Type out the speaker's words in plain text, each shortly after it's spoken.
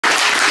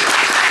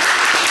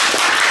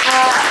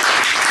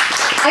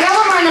I got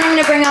one more and then I'm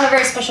going to bring on a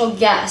very special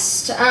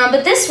guest.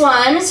 But this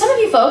one, some of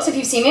you folks, if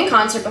you've seen me in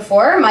concert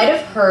before, might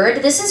have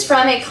heard. This is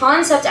from a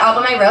concept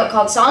album I wrote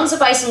called Songs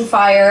of Ice and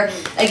Fire,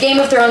 a Game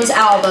of Thrones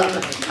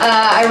album.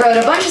 I wrote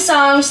a bunch of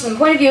songs from the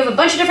point of view of a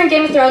bunch of different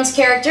Game of Thrones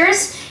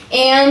characters.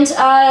 And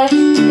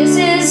this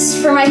is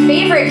for my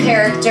favorite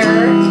character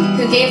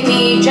who gave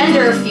me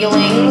gender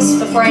feelings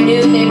before I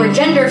knew they were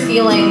gender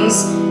feelings.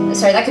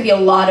 Sorry, that could be a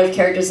lot of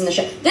characters in the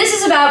show. This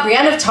is about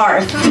Brienne of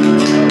Tarth.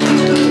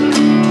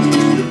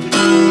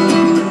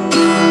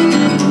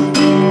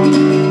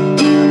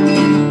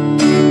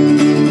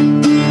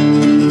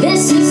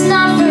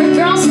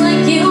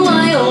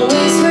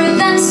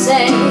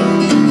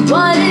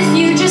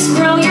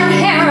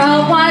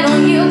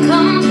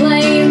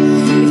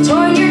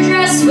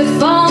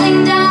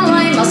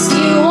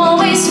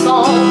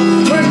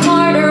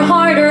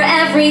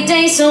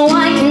 So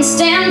I can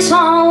stand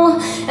tall,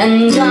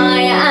 and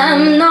I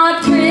am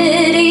not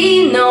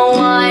pretty, no,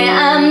 I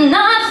am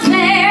not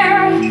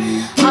fair.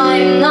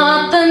 I'm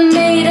not the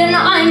maiden,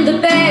 I'm the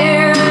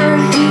bear.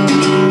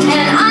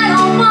 And I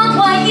don't want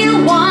what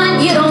you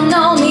want, you don't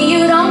know me,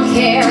 you don't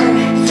care.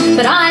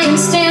 But I am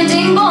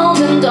standing bold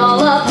and I'll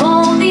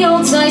uphold the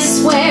oaths I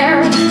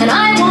swear. And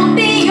I won't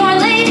be your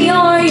lady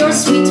or your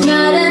sweet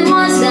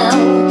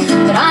mademoiselle,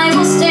 but I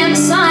will stand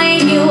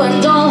beside you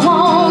and I'll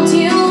hold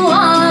you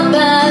up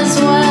as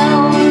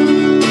well.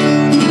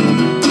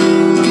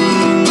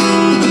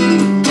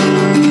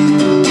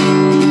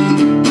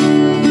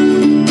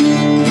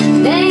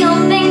 They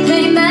don't think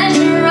they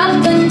measure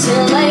up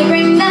until I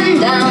bring them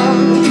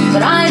down,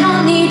 but I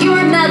don't need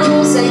your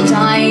medals and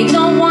I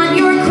don't want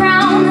your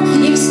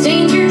crown. You've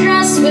stained your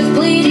dress with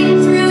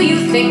bleeding through,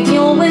 you think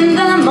you'll win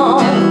them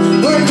all.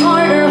 Work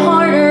harder,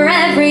 harder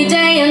every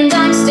day and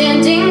I'm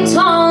standing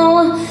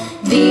tall.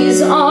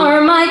 These are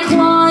my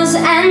claws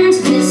and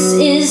this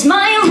is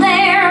my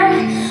lair.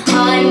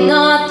 I'm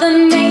not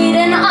the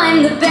maiden,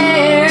 I'm the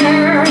bear.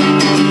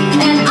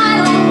 And I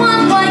don't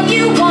want what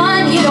you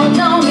want, you don't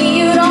know me,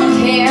 you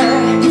don't care.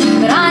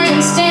 But I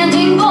am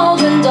standing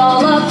bold and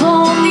I'll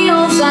uphold the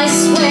oaths I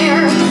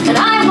swear. And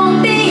I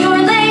won't be your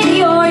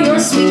lady or your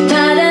sweet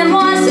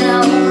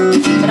mademoiselle,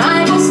 but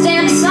I will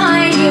stand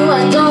beside you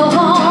and I'll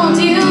hold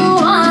you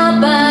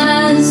up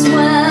as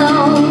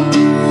well.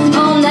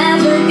 I'll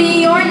never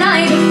be your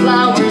knight of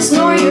flowers,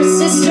 nor your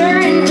sister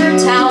in her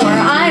tower.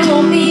 I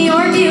won't be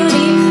your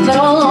beauty, but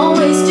I'll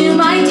always do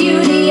my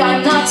duty.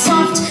 I'm not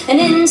soft and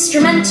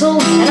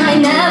instrumental, and I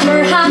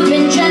never have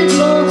been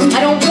gentle.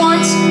 I don't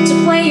want to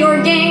play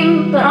your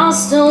game, but I'll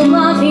still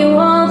love you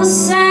all the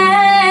same.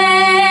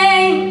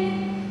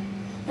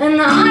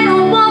 And I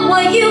don't want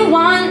what you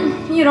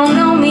want, you don't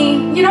know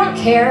me, you don't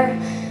care.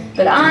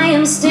 But I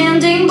am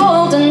standing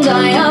bold and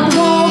I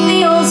uphold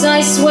the oaths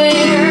I swear.